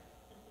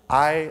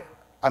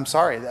 I'm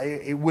sorry,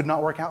 it would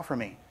not work out for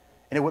me.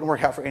 And it wouldn't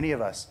work out for any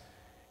of us.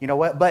 You know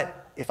what?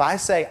 But if I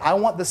say, I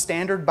want the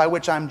standard by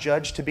which I'm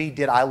judged to be,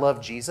 did I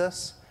love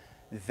Jesus?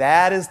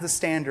 That is the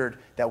standard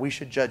that we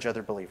should judge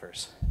other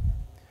believers.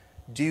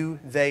 Do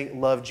they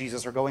love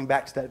Jesus? Or going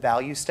back to that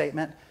value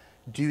statement,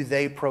 do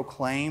they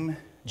proclaim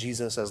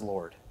Jesus as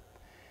Lord?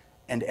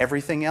 And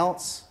everything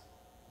else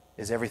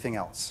is everything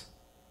else.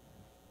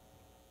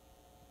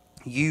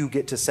 You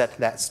get to set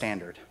that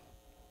standard.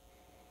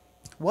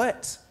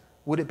 What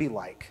would it be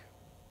like?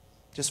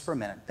 Just for a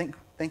minute.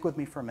 Think with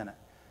me for a minute.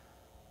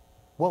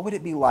 What would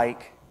it be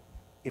like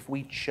if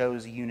we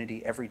chose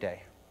unity every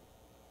day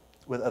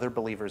with other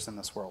believers in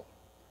this world?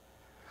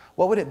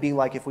 What would it be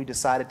like if we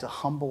decided to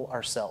humble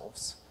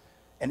ourselves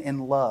and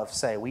in love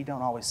say, we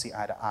don't always see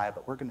eye to eye,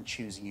 but we're going to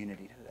choose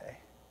unity today?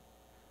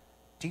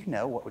 Do you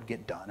know what would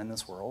get done in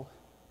this world?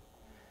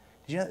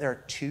 Did you know that there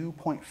are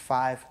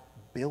 2.5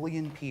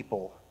 billion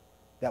people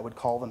that would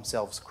call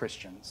themselves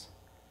Christians?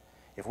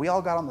 If we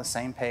all got on the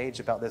same page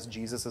about this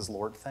Jesus is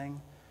Lord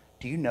thing,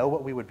 do you know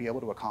what we would be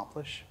able to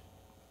accomplish?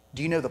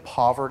 Do you know the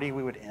poverty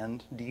we would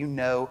end? Do you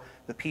know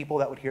the people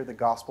that would hear the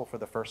gospel for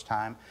the first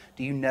time?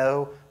 Do you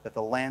know that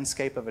the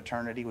landscape of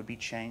eternity would be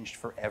changed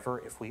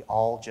forever if we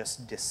all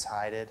just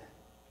decided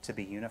to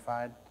be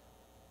unified?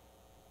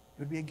 It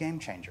would be a game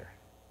changer.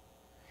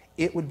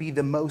 It would be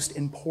the most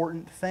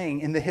important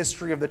thing in the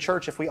history of the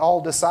church if we all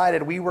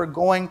decided we were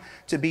going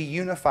to be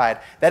unified.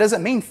 That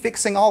doesn't mean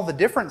fixing all the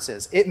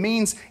differences. It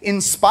means in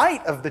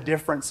spite of the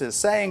differences,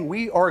 saying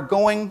we are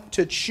going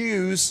to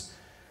choose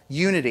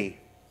unity.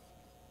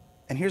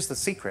 And here's the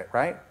secret,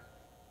 right?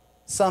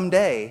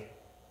 Someday,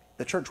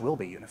 the church will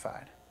be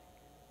unified.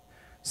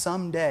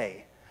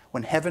 Someday,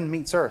 when heaven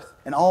meets earth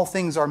and all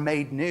things are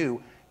made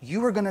new,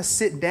 you are going to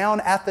sit down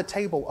at the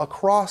table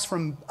across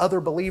from other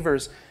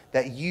believers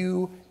that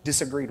you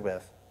disagreed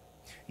with.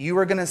 You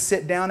are going to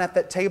sit down at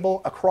that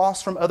table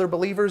across from other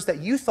believers that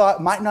you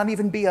thought might not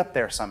even be up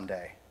there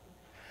someday.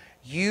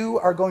 You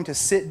are going to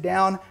sit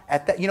down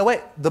at that. You know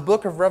what? The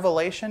book of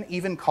Revelation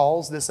even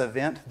calls this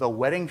event the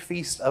wedding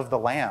feast of the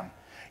Lamb.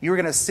 You're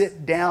going to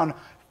sit down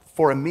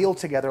for a meal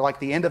together like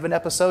the end of an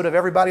episode of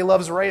Everybody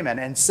Loves Raymond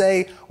and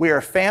say, we are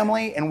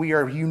family and we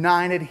are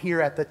united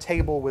here at the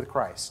table with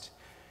Christ.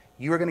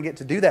 You are going to get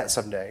to do that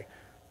someday.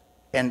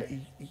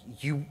 And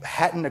you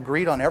hadn't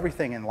agreed on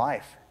everything in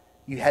life.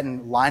 You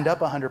hadn't lined up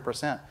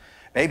 100%.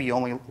 Maybe you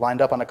only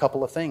lined up on a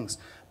couple of things.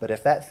 But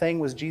if that thing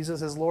was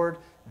Jesus as Lord,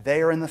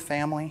 they are in the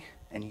family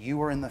and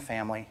you are in the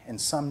family. And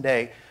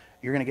someday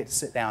you're going to get to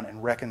sit down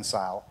and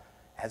reconcile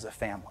as a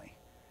family.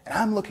 And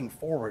I'm looking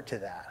forward to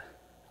that.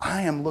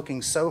 I am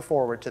looking so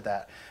forward to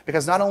that.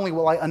 Because not only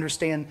will I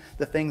understand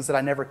the things that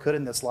I never could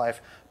in this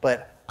life,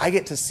 but I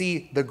get to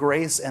see the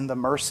grace and the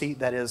mercy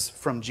that is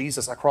from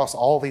Jesus across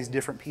all these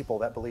different people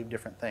that believe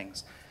different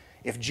things.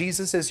 If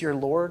Jesus is your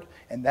Lord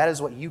and that is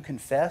what you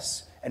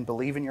confess and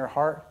believe in your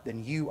heart,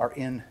 then you are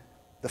in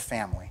the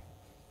family.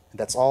 And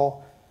that's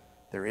all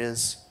there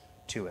is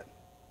to it.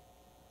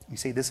 You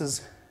see, this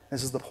is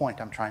the point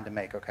I'm trying to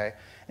make, okay?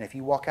 And if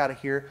you walk out of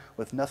here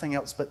with nothing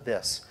else but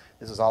this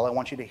is all I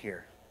want you to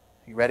hear.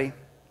 You ready?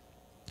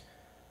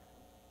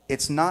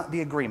 It's not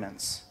the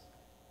agreements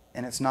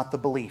and it's not the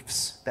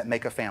beliefs that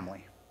make a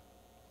family.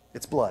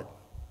 It's blood.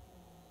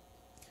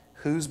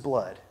 Whose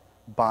blood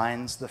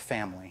binds the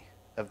family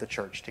of the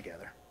church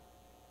together?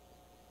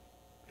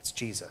 It's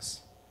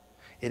Jesus.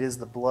 It is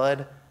the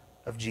blood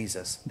of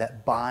Jesus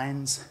that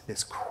binds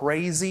this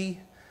crazy,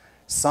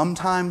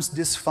 sometimes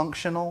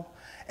dysfunctional,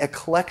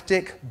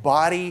 eclectic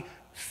body,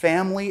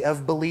 family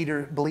of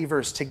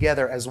believers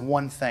together as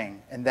one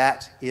thing, and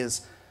that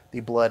is the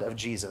blood of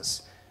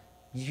Jesus.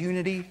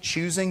 Unity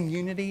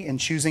and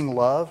choosing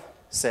love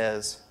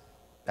says,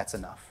 that's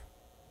enough.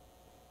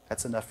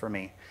 That's enough for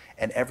me.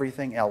 And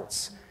everything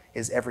else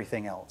is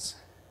everything else.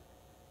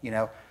 You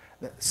know,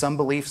 some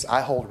beliefs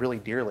I hold really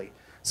dearly.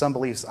 Some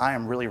beliefs I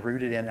am really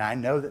rooted in, and I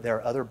know that there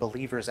are other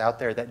believers out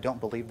there that don't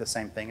believe the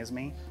same thing as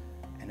me,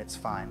 and it's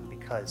fine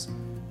because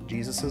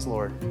Jesus is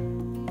Lord,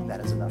 and that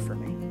is enough for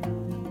me.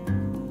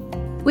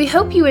 We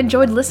hope you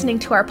enjoyed listening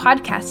to our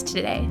podcast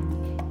today.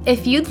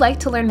 If you'd like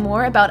to learn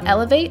more about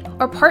Elevate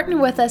or partner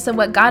with us in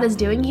what God is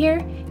doing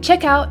here,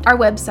 check out our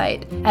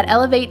website at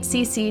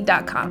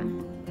elevatecc.com.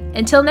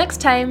 Until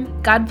next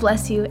time, God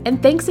bless you,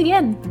 and thanks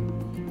again.